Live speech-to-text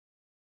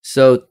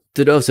So,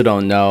 to those who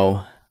don't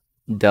know,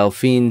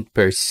 Delfine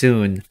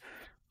Persoon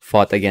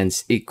fought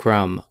against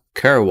Ikram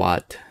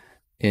Kerwat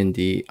in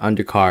the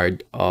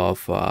undercard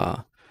of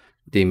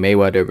the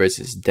Mayweather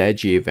versus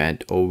Deji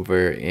event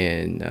over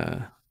in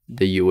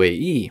the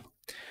UAE.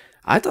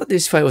 I thought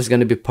this fight was going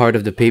to be part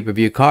of the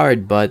pay-per-view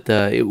card, but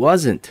it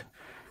wasn't.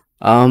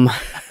 Um,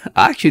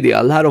 Actually,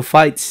 a lot of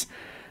fights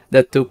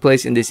that took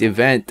place in this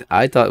event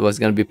I thought was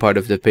going to be part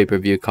of the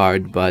pay-per-view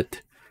card,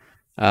 but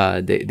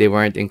they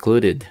weren't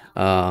included.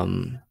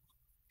 But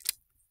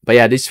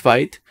yeah, this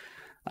fight,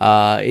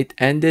 it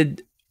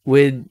ended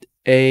with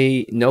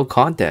a no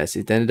contest.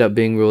 It ended up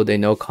being ruled a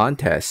no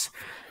contest.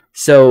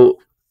 So,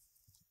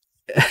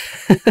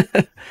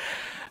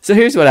 so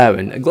here's what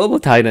happened. Global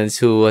Titans,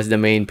 who was the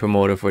main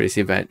promoter for this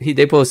event,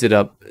 they posted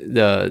up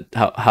the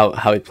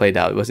how it played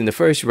out. It was in the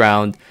first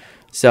round.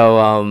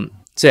 So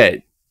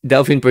said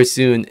Delphine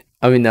Persoon,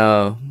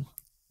 Ikram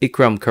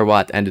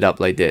Kerwat ended up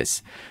like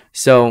this.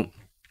 So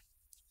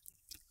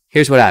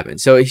here's what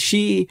happened. So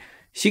she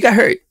got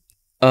hurt.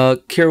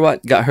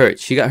 Kerwat got hurt.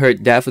 She got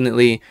hurt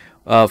definitely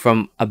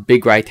from a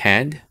big right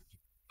hand.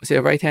 Was it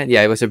a right hand?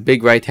 Yeah, it was a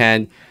big right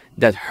hand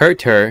that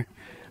hurt her.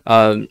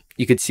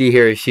 You could see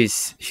here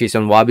she's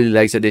on wobbly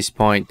legs at this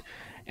point,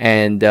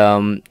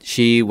 and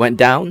she went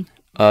down.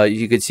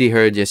 You could see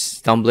her just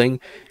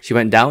stumbling. She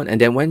went down, and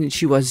then when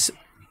she was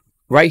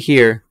right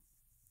here,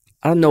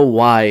 I don't know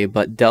why,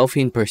 but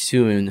Delphine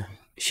Persoon,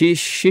 she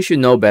should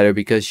know better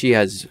because she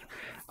has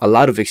a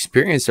lot of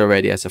experience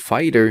already as a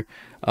fighter.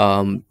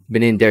 Been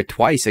in there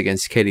twice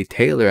against Katie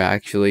Taylor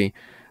actually.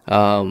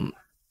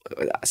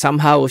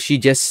 Somehow she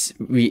just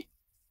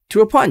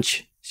threw a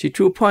punch. She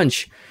threw a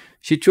punch.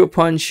 She threw a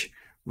punch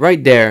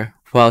right there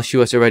while she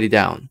was already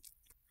down.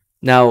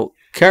 Now,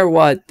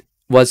 Kerwat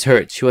was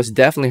hurt. She was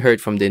definitely hurt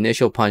from the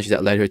initial punch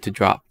that led her to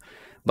drop.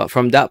 But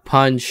from that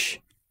punch,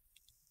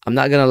 I'm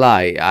not gonna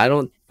lie, I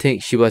don't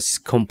think she was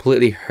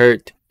completely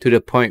hurt to the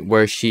point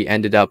where she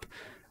ended up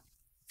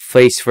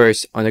face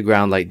first on the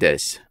ground like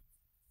this.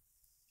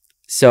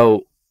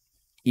 So,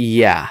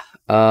 yeah.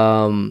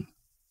 A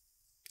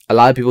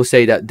lot of people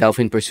say that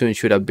Delphine Persoon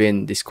should have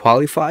been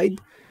disqualified.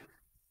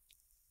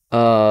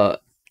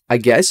 I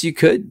guess you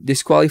could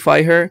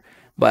disqualify her,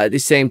 but at the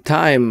same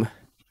time,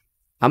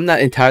 I'm not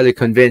entirely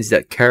convinced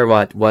that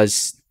Kerwat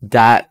was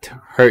that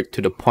hurt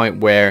to the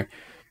point where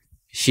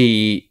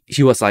she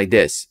was like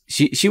this.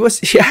 She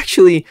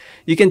actually,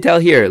 you can tell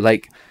here,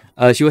 like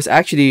she was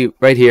actually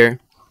right here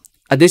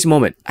at this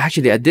moment.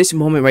 Actually, at this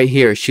moment right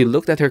here, she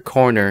looked at her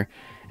corner,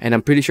 and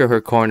I'm pretty sure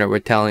her corner were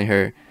telling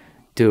her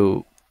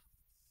to,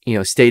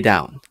 stay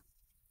down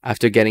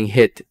after getting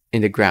hit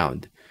in the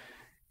ground.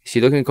 She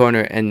looked in the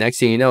corner, and next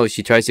thing you know,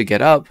 she tries to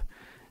get up.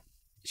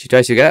 She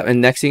tries to get up, and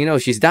next thing you know,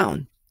 she's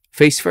down,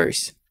 face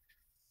first.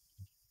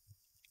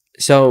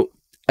 So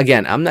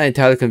again, I'm not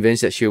entirely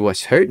convinced that she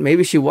was hurt.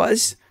 Maybe she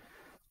was,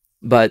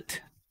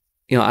 but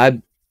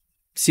I've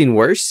seen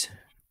worse.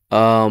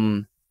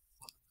 Yeah,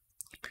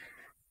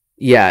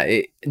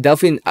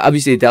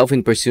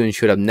 Delphine Persoon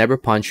should have never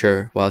punched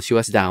her while she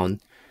was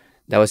down.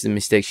 That was the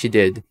mistake she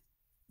did.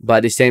 But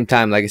at the same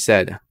time, like I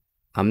said,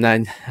 I'm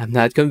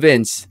not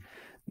convinced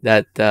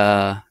that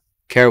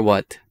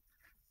Kerwat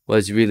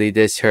was really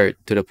this hurt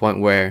to the point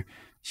where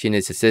she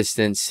needs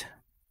assistance,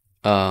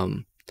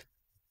 to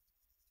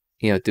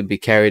be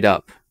carried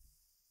up.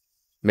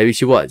 Maybe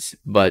she was,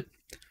 but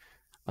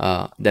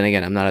then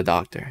again, I'm not a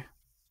doctor.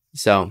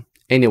 So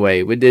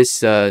anyway, with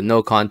this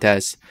no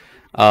contest,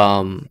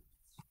 yeah,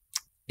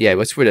 it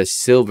was for the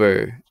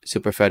silver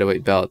super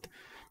featherweight belt.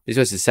 This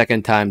was the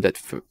second time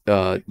that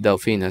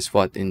Delphine has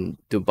fought in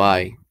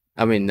Dubai.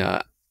 In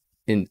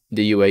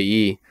the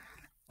UAE.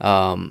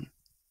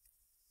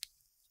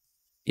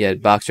 Yeah,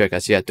 Boxrec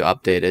has yet to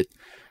update it.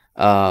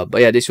 But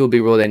yeah, this will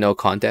be ruled a no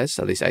contest.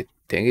 At least I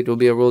think it will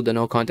be a ruled a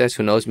no contest.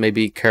 Who knows?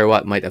 Maybe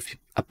Kerwat might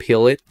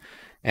appeal it,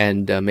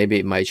 and maybe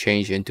it might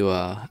change into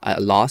a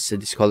loss, a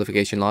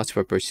disqualification loss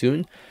for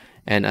Persoon.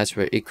 And as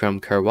for Ikram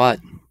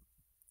Kerwat,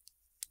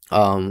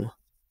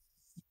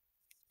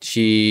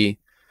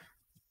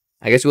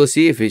 I guess we'll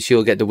see if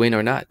she'll get the win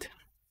or not.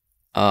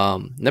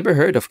 Never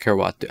heard of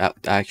Kerwat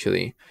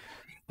actually.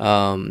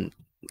 I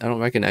don't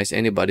recognize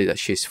anybody that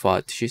she's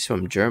fought. She's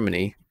from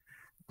Germany.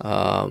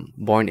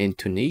 Born in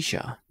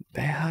Tunisia.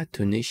 Beha,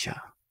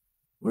 Tunisia.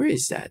 Where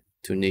is that?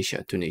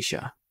 Tunisia.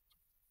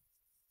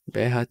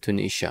 Beha,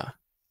 Tunisia.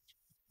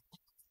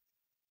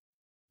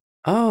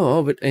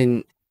 Oh, but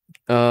in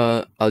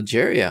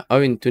Algeria.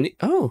 Oh, in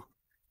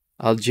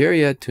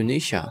Algeria,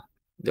 Tunisia.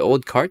 The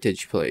old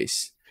Carthage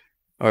place.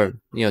 Or,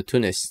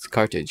 Tunis,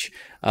 Carthage.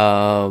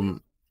 Wow,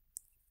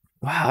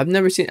 I've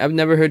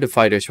never heard of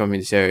fighters from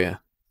this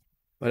area.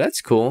 Well,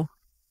 that's cool.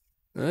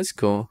 That's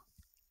cool.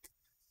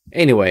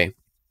 Anyway,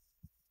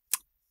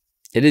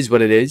 it is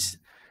what it is.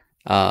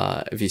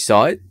 If you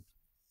saw it,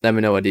 let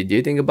me know what did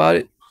you think about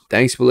it.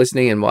 Thanks for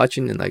listening and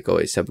watching, and like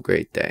always, have a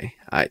great day.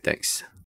 All right, thanks.